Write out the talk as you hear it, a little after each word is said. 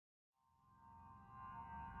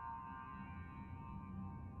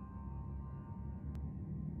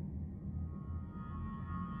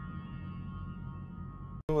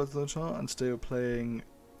What's the chart? And today we're playing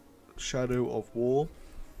Shadow of War.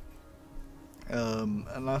 And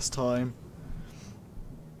last time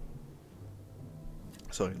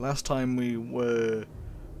we were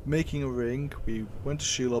making a ring. We went to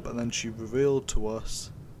Shelob, and then she revealed to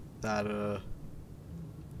us that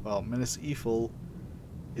Minas Ithil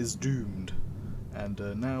is doomed, and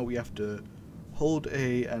now we have to hold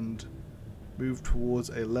A and move towards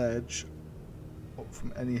a ledge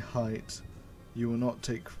from any height. You will not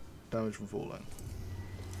take damage from falling.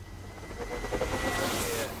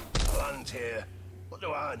 Here, land here. What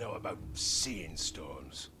do I know about seeing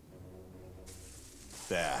stones?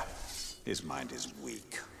 There. His mind is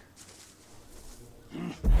weak.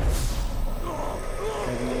 Heading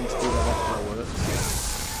into that works.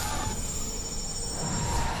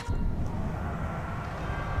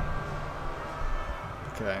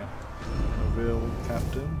 Okay. Reveal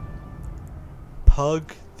captain.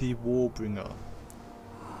 Pug the Warbringer.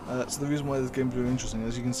 So the reason why this game is really interesting,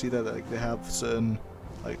 as you can see there, that they have certain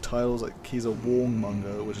titles, like he's a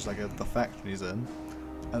warmonger, which is the factory he's in,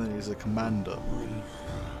 and then he's a commander.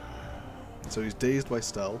 So he's dazed by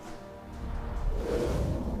stealth.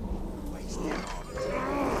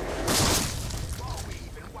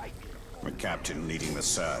 The captain leading the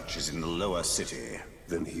search is in the lower city.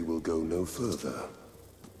 Then he will go no further.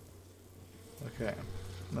 Okay,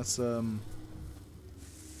 let's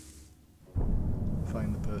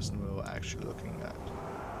find the person we're actually looking at.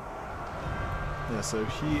 Yeah, so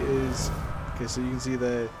he is... Okay, so you can see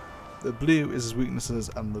there, the blue is his weaknesses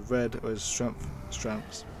and the red are his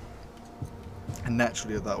strengths. And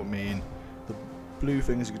naturally that would mean the blue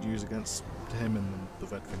things you could use against him, and the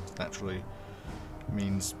red things naturally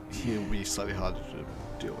means he'll be slightly harder to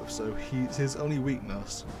deal with. So his only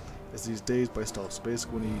weakness is he's dazed by stealth. So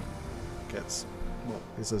basically when he gets... Well,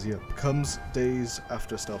 it says here, becomes dazed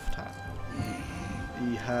after a stealth attack.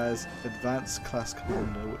 He has advanced class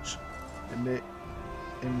commander, which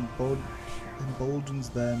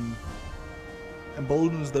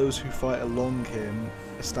emboldens those who fight along him,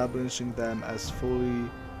 establishing them as fully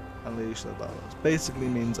unleashed their powers. Basically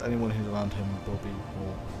means anyone who's around him will be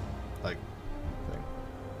more thing.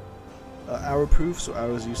 Arrow proof, so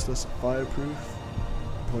arrow is useless. Fireproof,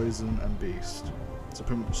 poison, and beast. So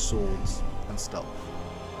pretty much swords and stealth.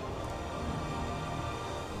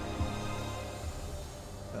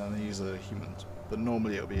 And these are humans, but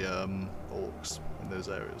normally it'll be orcs in those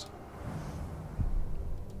areas.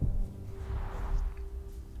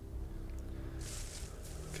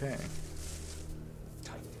 Okay.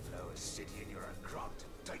 Take the lower city and you're a grunt.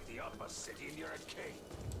 Take the upper city and you're a king.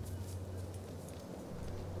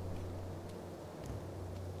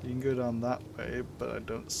 You can go down that way, but I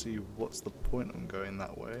don't see what's the point of going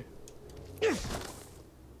that way.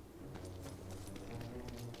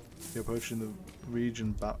 You're approaching the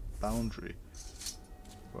region boundary.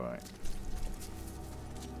 Right.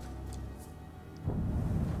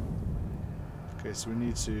 Okay, so we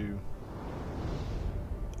need to...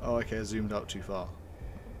 Oh, okay, I zoomed out too far.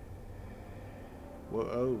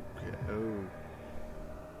 Whoa, okay, oh.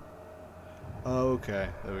 Oh, okay,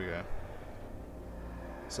 there we go.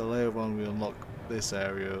 So later on we unlock this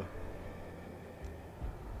area.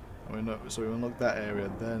 So we unlock that area,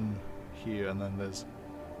 then here, and then there's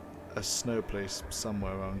a snow place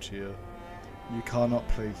somewhere around here. You cannot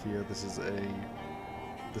play here. This is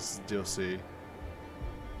DLC.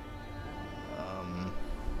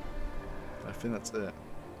 I think that's it.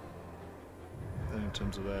 Then in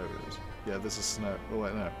terms of areas, yeah, this is snow. Oh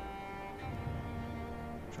wait, no.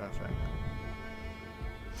 Try to think.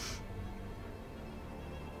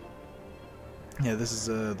 Yeah, this is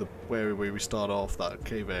the where we start off, that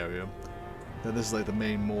cave area. Then this is the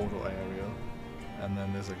main Mordor area, and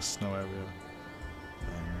then there's a snow area,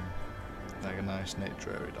 a nice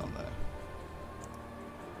nature area down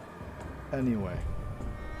there. Anyway,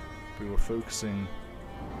 we were focusing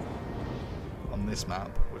on this map,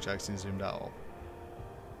 which I actually zoomed out of.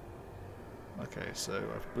 Okay, so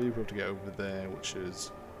I believe we have to get over there, which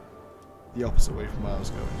is the opposite way from where I was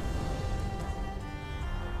going.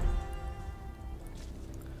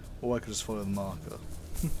 Or I could just follow the marker.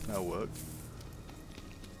 That'll work.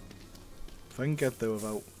 If I can get there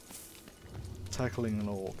without tackling an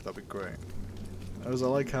orc, that'd be great. I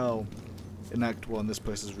like how in Act 1 this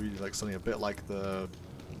place is really something a bit like the...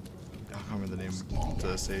 I can't remember the name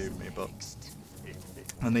to save me, but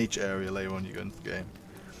the nature area later on you go into the game.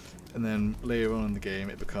 And then later on in the game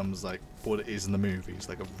it becomes like what it is in the movies,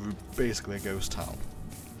 basically a ghost town.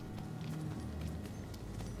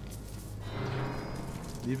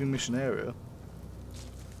 Leaving mission area.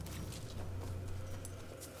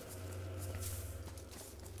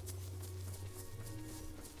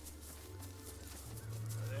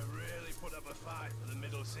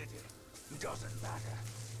 Doesn't matter.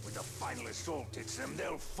 When the final assault hits them,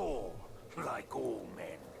 they'll fall. Like all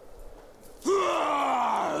men.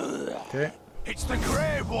 Okay. It's the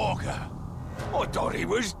Grave Walker! I thought he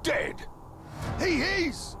was dead! He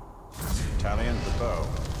is! Talion, the bow.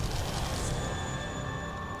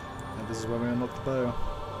 And this is where we unlock the bow.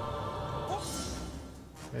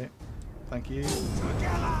 Okay. Thank you.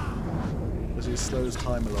 This is slows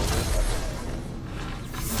time a little bit.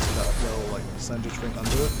 That little like percentage thing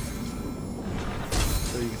under it.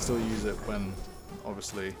 So you can still use it when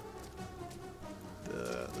obviously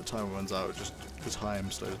the timer runs out, just the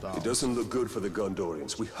time slows down. It doesn't look good for the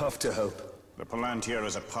Gondorians. We have to help. The Palantir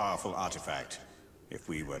is a powerful artifact. If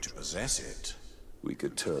we were to possess it... We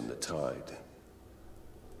could turn the tide.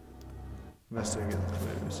 Investigate the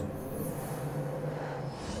clues.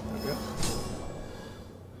 There we go.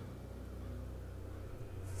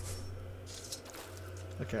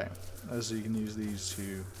 Okay, so you can use these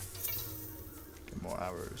to get more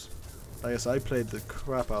arrows. I guess I played the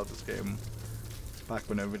crap out of this game back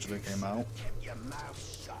when it originally came out. Keep your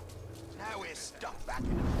mouth shut. Now we're stuck back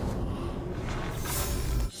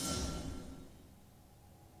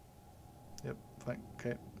Yep,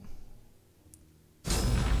 okay.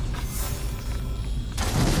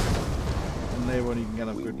 And later on you can get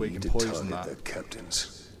a good way you can poison that. Their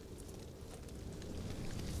captains.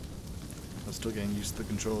 I'm still getting used to the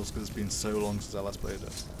controls because it's been so long since I last played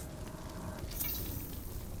it.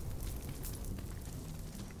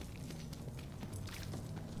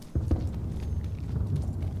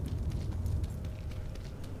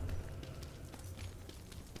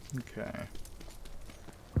 Okay.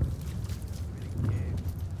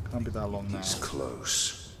 Can't be that long now. He's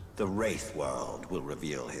close. The Wraith World will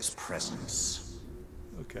reveal his presence.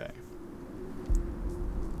 Okay.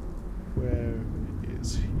 Where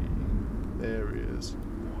is he? There he is.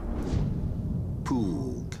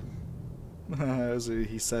 Poog. So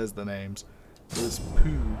he says the names. There's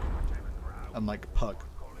Poog and like Pug.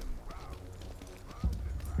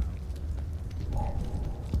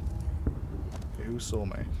 Okay, who saw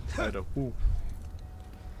me? I don't. Ooh.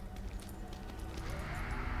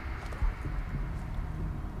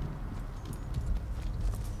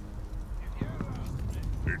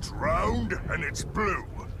 It's round and it's blue.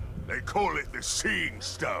 They call it the Seeing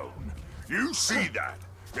Stone. You see that,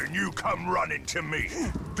 then you come running to me.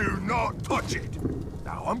 Do not touch it.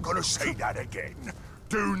 Now I'm gonna say that again.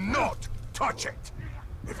 Do not touch it.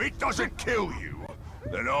 If it doesn't kill you,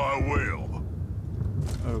 then I will.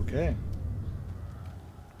 Okay.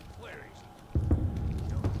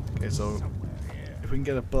 Okay, so if we can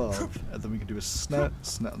get above, and then we can do a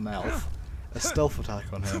stealth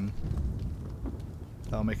attack on him.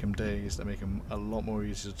 That'll make him dazed and make him a lot more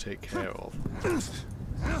easy to take care of.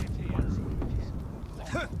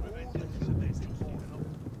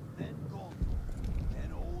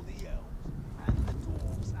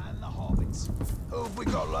 Who have we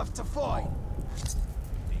got left to fight?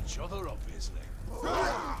 Each other, obviously.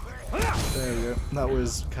 There we go. That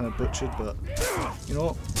was kind of butchered, but you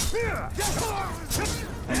know what?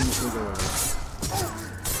 I'm just gonna go over.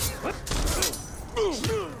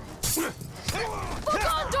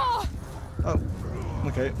 Oh,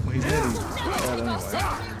 okay. Well, he's nearly dead anyway.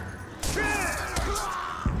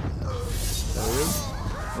 There he is.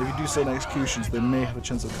 If you do certain executions, they may have a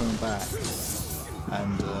chance of coming back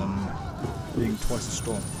and being twice as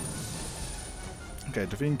strong. Okay,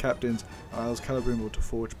 defeating captains allows Calibrium to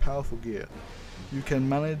forge powerful gear. You can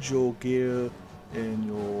manage your gear in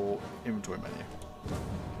your inventory menu.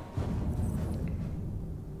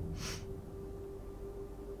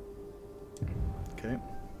 Okay.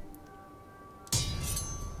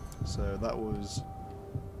 So that was...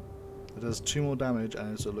 It does 2 more damage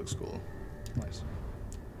and it's a look score. Nice.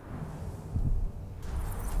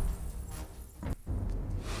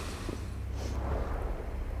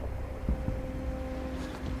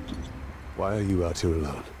 Why are you out here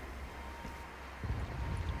alone?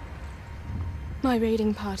 My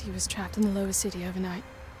raiding party was trapped in the lower city overnight.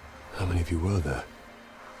 How many of you were there?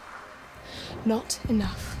 Not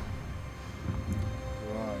enough.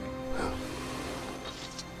 Right.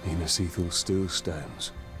 Minas Ithil still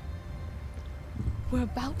stands. We're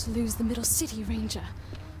about to lose the middle city, Ranger.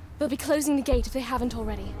 They'll be closing the gate if they haven't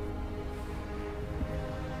already.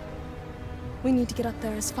 We need to get up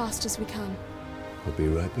there as fast as we can. I'll be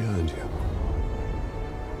right behind you.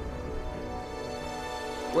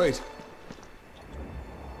 Wait!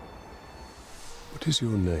 What is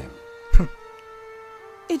your name?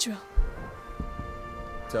 Idril,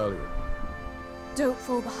 Talion. don't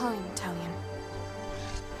fall behind, Talion.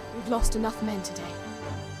 We've lost enough men today.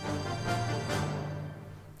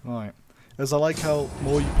 Right. As I like how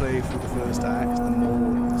more you play through the first act, the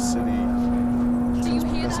more the city. Do you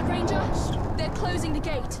hear that, Ranger? They're closing the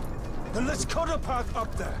gate. Then let's cut a path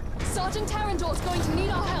up there. Sergeant Tarandor's going to need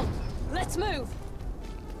our help. Let's move.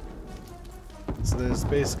 So there's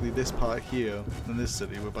basically this part here in this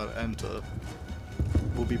city we're about to enter.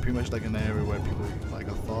 Will be pretty much like an area where people like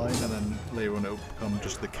are fine, and then later on it'll become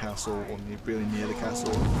just the castle or really near the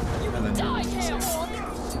castle. You will die here, Orc!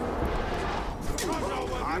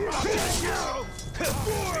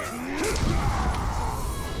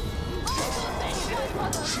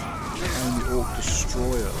 And the Orc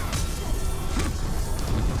Destroyer.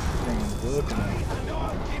 Getting working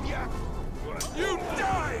now. You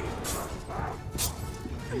die!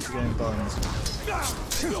 He's getting buns.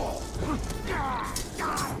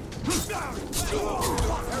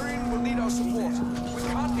 Erin will need our support. We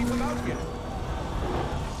can't leave without you.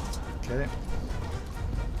 Okay.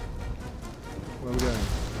 Where are we going?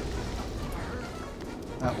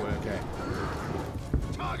 That way, okay.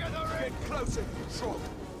 Target the ring! Get closer, Trump.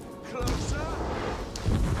 Closer.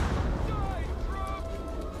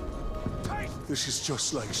 This is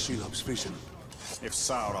just like Shelob's vision. If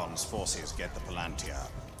Sauron's forces get the Palantir,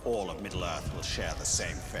 all of Middle-earth will share the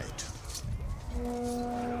same fate. Not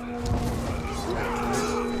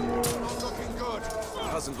looking good.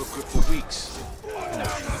 Hasn't looked good for weeks.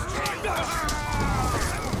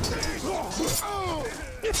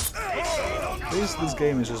 Basically, this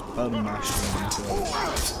game is just button mashing until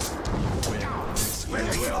win.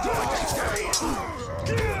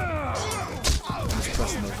 Just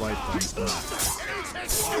pressing the right buttons to max.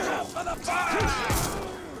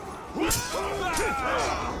 Push it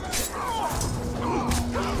down!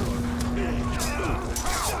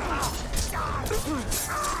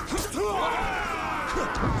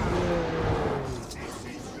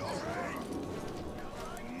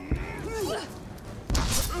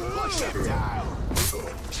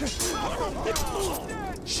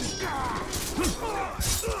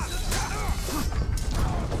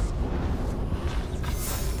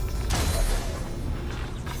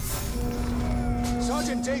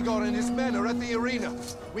 Sergeant Dagon and his men are at the arena.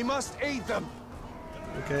 We must aid them.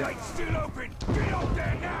 Okay. Gate's still open! Get up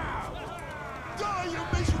there now! Die, you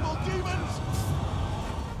miserable demons!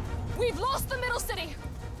 We've lost the middle city.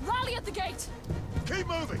 Rally at the gate. Keep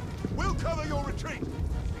moving! We'll cover your retreat!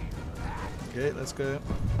 Okay, let's go.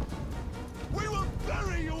 We will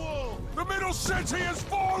bury you all! The middle city has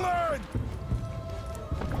fallen!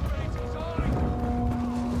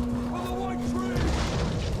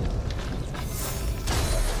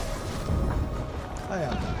 I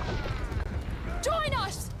am. Join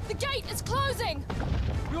us! The gate is closing!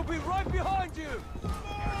 We'll be right behind you!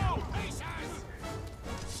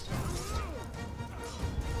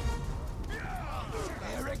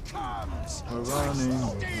 Here it comes! We're running.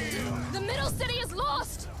 The middle city is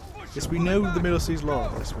lost! Yes, we know the middle city's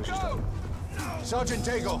lost. That's what she's done. Sergeant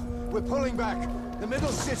Dagon, we're pulling back. The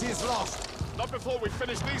middle city is lost. Not before we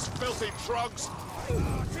finish these filthy drugs.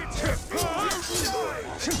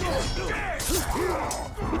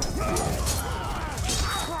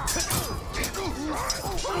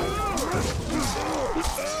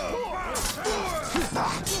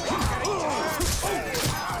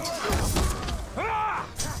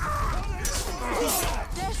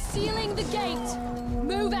 They're sealing the gate!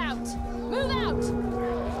 Move out! Move out!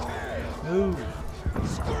 Move.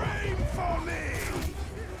 Scream for me!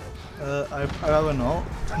 I'd rather not.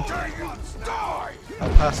 Die!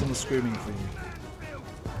 I'll pass on the screaming for you.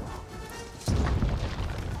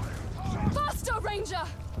 Faster, Ranger!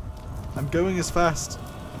 I'm going as fast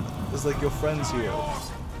as like your friends here.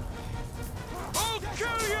 I'll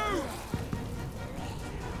kill you!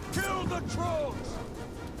 Kill the trolls!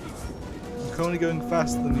 I'm currently going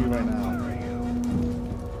faster than you right now.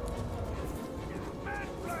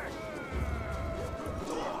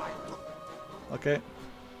 Okay.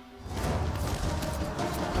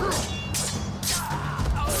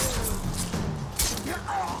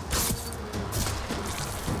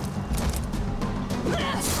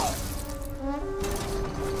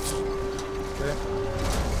 Okay.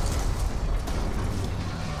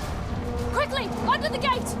 Quickly! Under the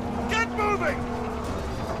gate! Get moving!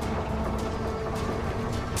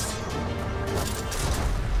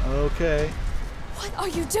 Okay. What are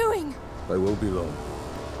you doing? I won't be long.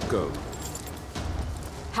 Go.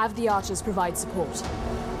 Have the archers provide support.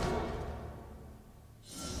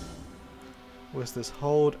 What's this?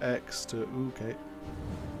 Hold X to. Ooh, okay.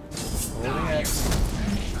 Holding X.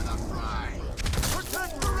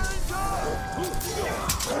 Protect the ranger!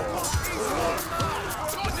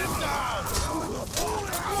 Shut it down!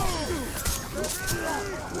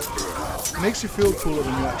 makes you feel cooler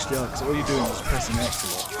than you actually are, because all you're doing is pressing X a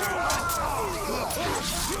lot.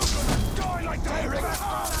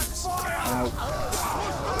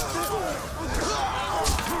 Ow.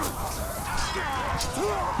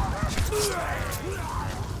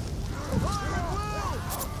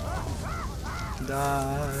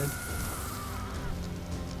 Died.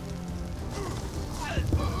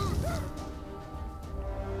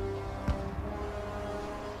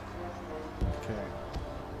 Okay.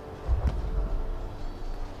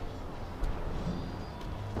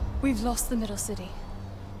 We've lost the Middle City.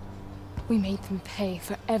 We made them pay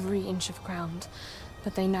for every inch of ground,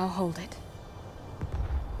 but they now hold it.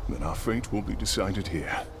 Then our fate will be decided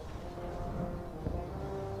here.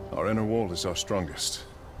 Our inner wall is our strongest,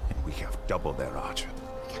 and we have double their archer.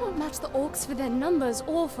 We cannot match the orcs for their numbers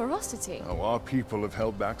or ferocity. Now, our people have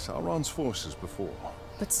held back Sauron's forces before.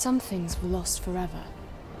 But some things were lost forever.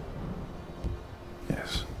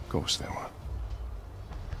 Yes, of course they were.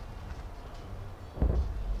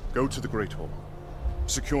 Go to the Great Hall.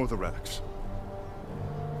 Secure the relics.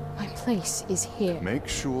 My place is here. Make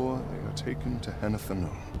sure they are taken to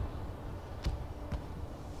Henathanum.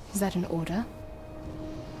 Is that an order?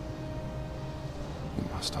 You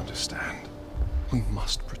must understand. We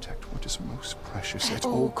must protect what is most precious At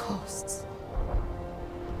all costs.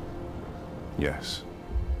 Yes.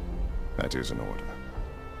 That is an order.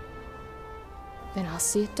 Then I'll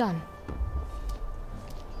see it done.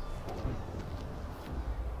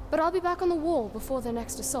 But I'll be back on the wall before their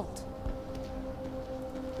next assault.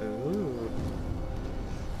 Ooh.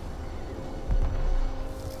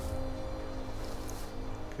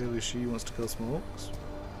 Clearly she wants to kill some orcs.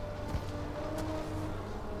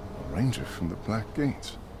 A ranger from the Black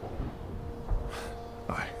Gate.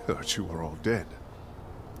 I heard you were all dead.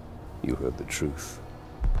 You heard the truth.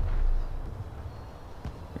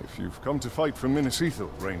 If you've come to fight for Minas Ithil,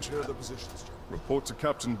 Ranger, Here are the positions, General. report to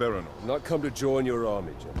Captain Berenor. Not come to join your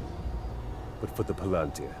army, General, but for the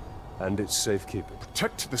Palantir and its safekeeping.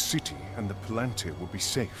 Protect the city, and the Palantir will be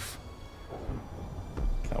safe.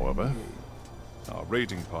 However, our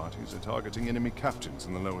raiding parties are targeting enemy captains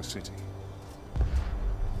in the lower city.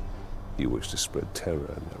 You wish to spread terror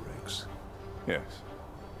in their ranks. Yes.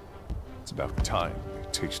 It's about time they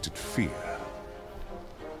tasted fear.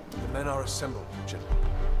 The men are assembled, General.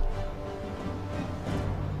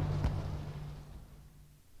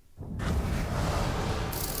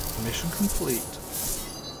 Mission complete.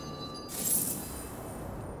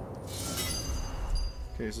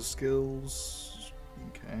 Okay, so skills.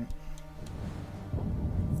 Okay.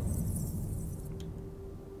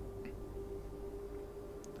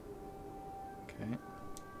 Okay.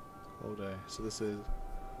 Hold A. So this is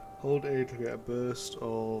hold A to get a burst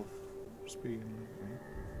of speed.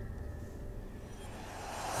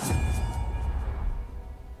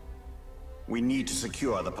 We need to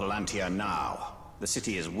secure the Palantir now. The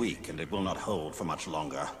city is weak, and it will not hold for much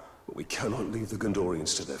longer. But we cannot leave the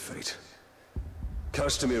Gondorians to their fate.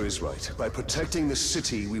 Castamir is right. By protecting the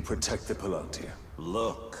city, we protect the Palantir.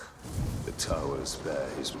 Look, The towers bear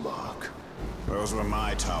his mark. those were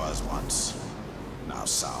my towers once. Now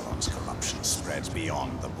Sauron's corruption spreads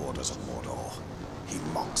beyond the borders of Mordor. He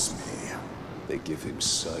mocks me. They give him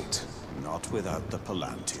sight. Not without the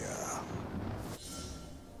Palantir.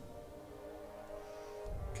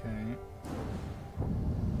 Okay.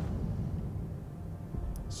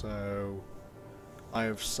 So, I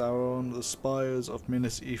have Sauron. The spires of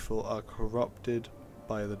Minas Ithil are corrupted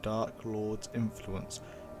by the Dark Lord's influence.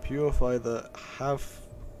 Purify the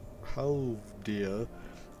Haldir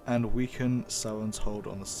and weaken Sauron's hold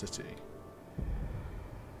on the city.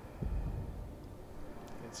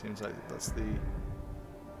 It seems like that's the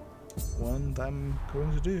one that I'm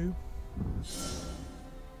going to do.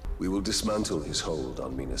 We will dismantle his hold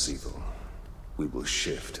on Minas Ithil. We will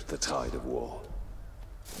shift the tide of war.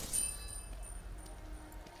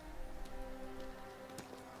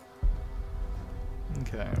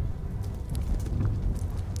 Okay.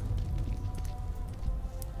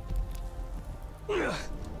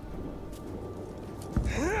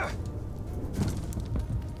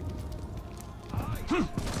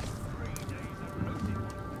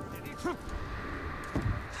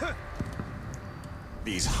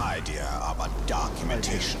 These Hydir are but dark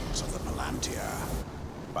imitations of the Palantir.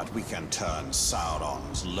 But we can turn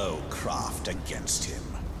Sauron's low craft against him.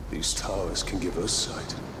 These towers can give us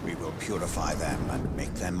sight. We will purify them and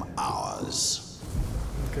make them ours.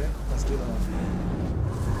 Okay, let's do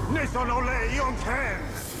that. Nathan Ole Yonken!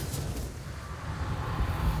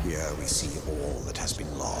 Here we see all that has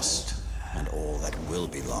been lost, and all that will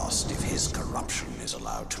be lost if his corruption is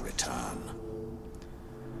allowed to return.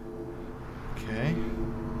 Okay.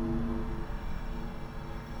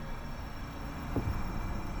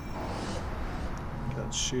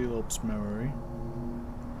 That's Shelob's memory.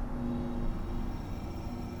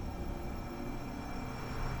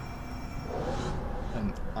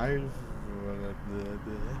 And I've...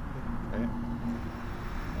 Okay.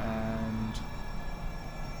 And...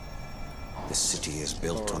 This city is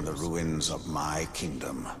built on the ruins of my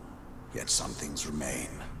kingdom, yet some things remain.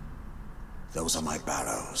 Those are my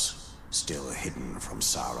barrows, still hidden from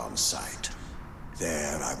Sauron's sight.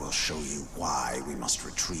 There I will show you why we must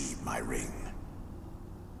retrieve my ring.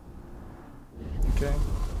 Okay.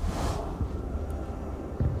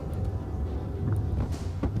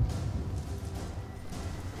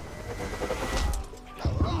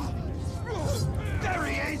 There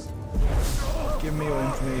he is! Give me your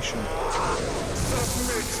information.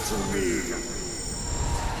 Submit to me!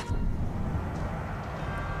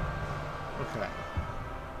 Okay.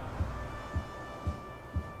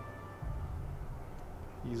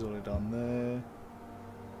 He's already done there.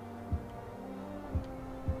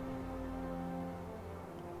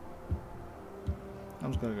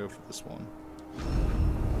 I'm just gonna go for this one.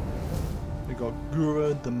 We got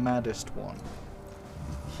Gura, the maddest one.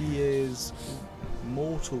 He is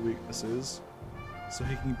mortal weaknesses, so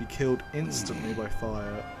he can be killed instantly by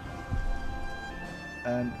fire,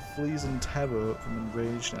 and flees in terror from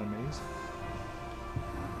enraged enemies.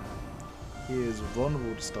 He is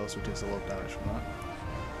vulnerable to stuff, so he takes a lot of damage from that.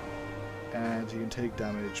 And he can take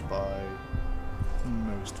damage by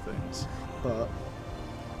most things. But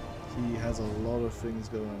he has a lot of things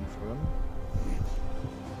going on for him.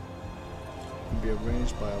 He can be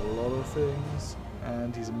arranged by a lot of things,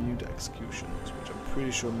 and he's immune to executions, which I'm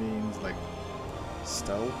pretty sure means like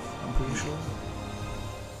stealth, I'm pretty sure.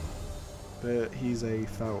 But he's a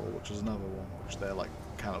feral, which is another one, which they're like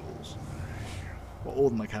cannibals. Well, all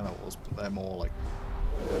of them are cannibals, but they're more like,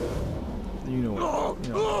 you know what,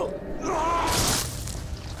 you know.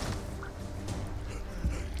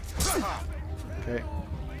 Okay.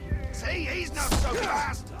 See, he's not so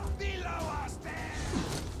fast! Below us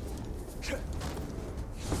there!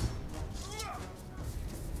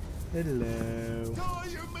 Hello. Die,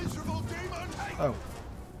 you miserable demon! Oh.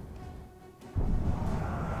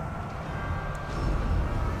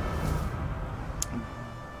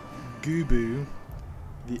 Gubu,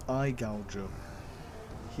 the Eye Gouger.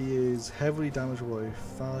 He is heavily damaged by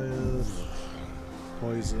fire,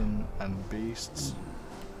 poison, and beasts.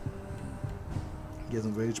 He is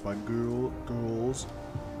enraged by ghouls.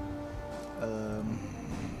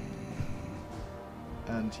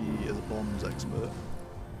 And he is a bombs expert.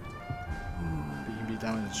 He can be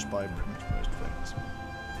damaged by pretty much most things.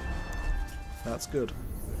 That's good.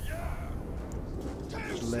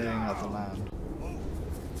 Just laying out the land.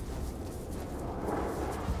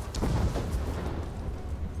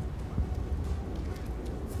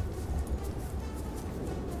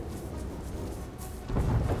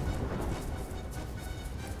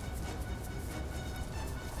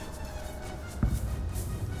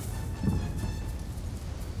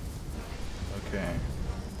 Okay.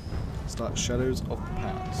 Start Shadows of the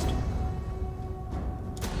Past.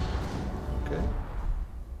 Okay.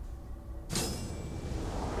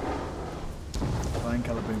 Find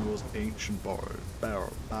Calabringo's ancient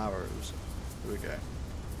barrows. Here we go.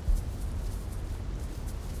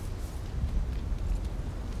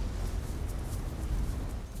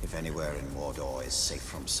 If anywhere in Mordor is safe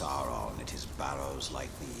from Sauron, it is barrows like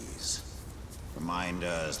these.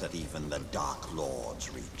 Reminders that even the Dark Lord's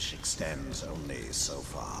reach extends only so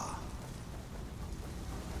far.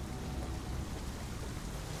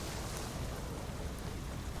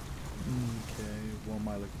 Okay, what am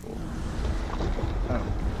I looking for? Oh,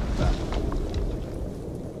 that.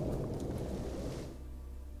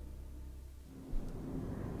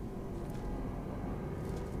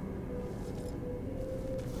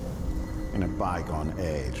 In a bygone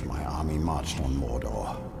age, my army marched on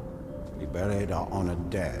Mordor. We buried our honored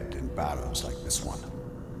dead in barrows like this one.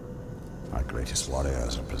 Our greatest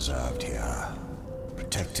warriors are preserved here,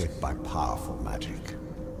 protected by powerful magic.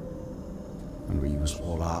 And we used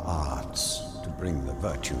all our arts to bring the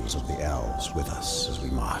virtues of the elves with us as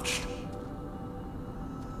we marched.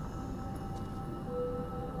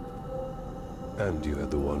 And you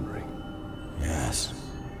had the One Ring. Yes.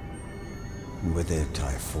 And with it,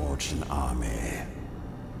 I forged an army.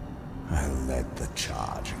 I led the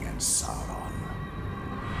charge against Sauron.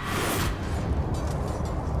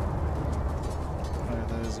 Alright,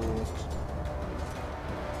 that is all.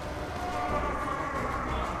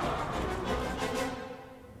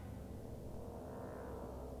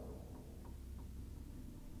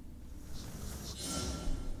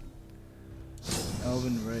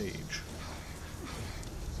 Elven Rage.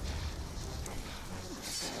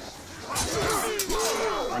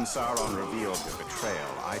 When Sauron revealed the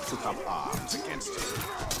betrayal, I took up arms against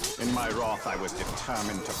him. In my wrath, I was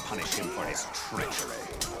determined to punish him for his treachery.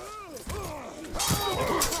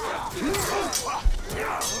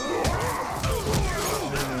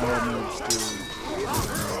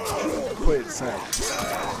 Quite sad.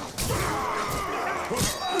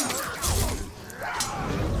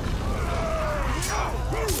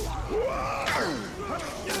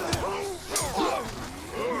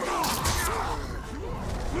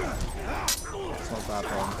 It's not bad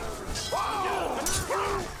one.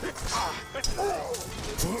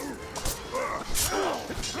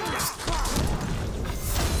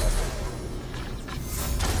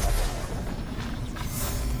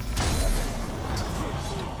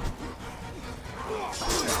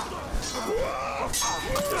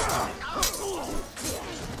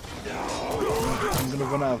 I'm gonna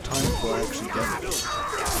run out of time before I actually get it.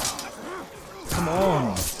 Come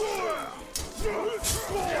on!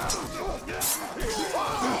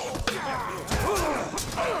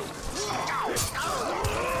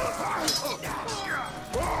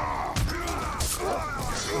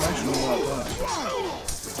 I'm actually not like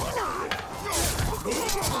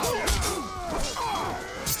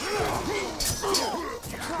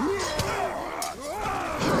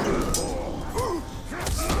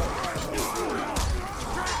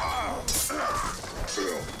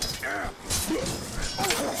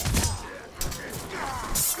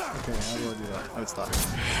okay, how do I do that? Oh, it's that.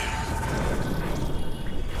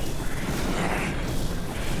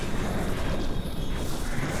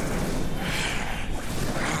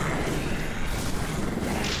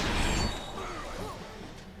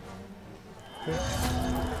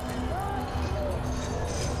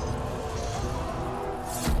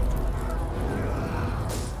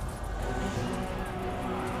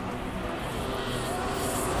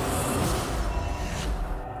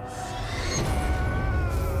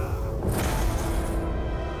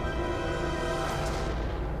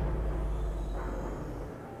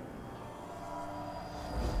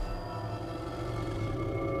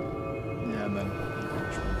 Yeah, and then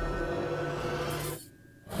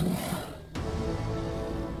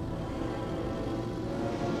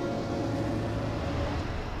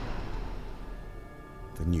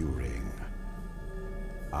The new ring,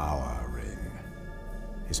 our ring,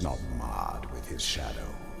 is not marred with his shadow.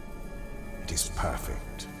 It is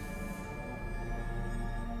perfect.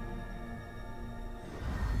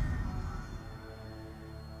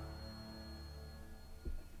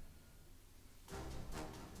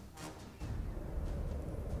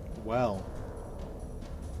 well.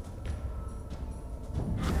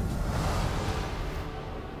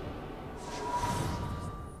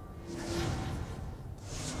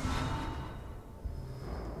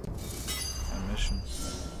 Mission.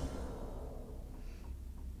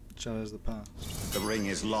 Shadows of the past. The ring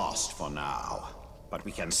is lost for now, but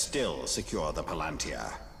we can still secure the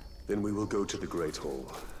Palantir. Then we will go to the Great Hall.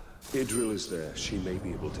 Idril is there. She may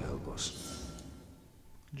be able to help us.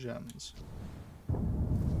 Gems.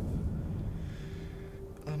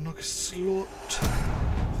 Unlock a slot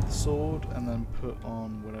for the sword and then put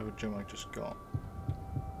on whatever gem I just got.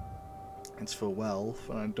 It's for wealth,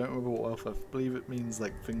 and I don't remember what wealth. I believe it means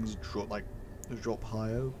like things drop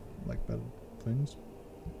higher, like better things.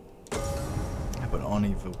 I put it on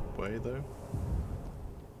either way though.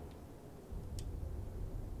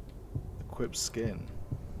 Equip skin.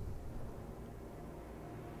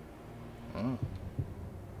 Oh.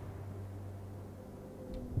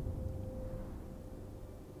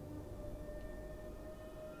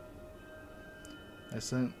 I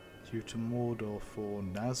sent you to Mordor for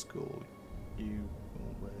Nazgul. You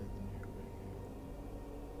will wear the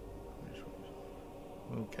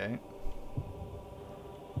new ring. Okay.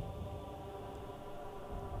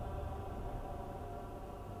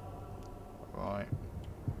 Right.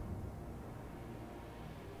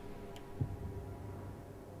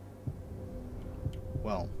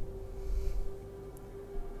 Well.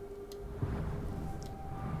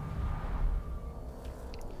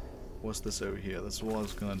 What's this over here? That's what I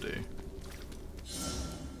was gonna do. Okay.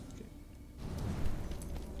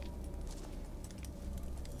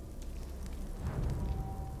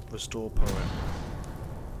 Restore poet.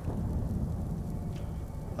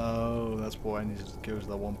 Oh, that's what I need to go to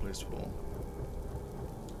that one place for.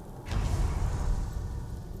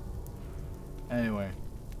 Anyway,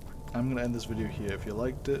 I'm gonna end this video here. If you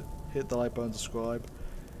liked it, hit the like button, subscribe,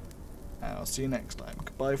 and I'll see you next time.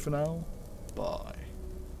 Goodbye for now. Bye.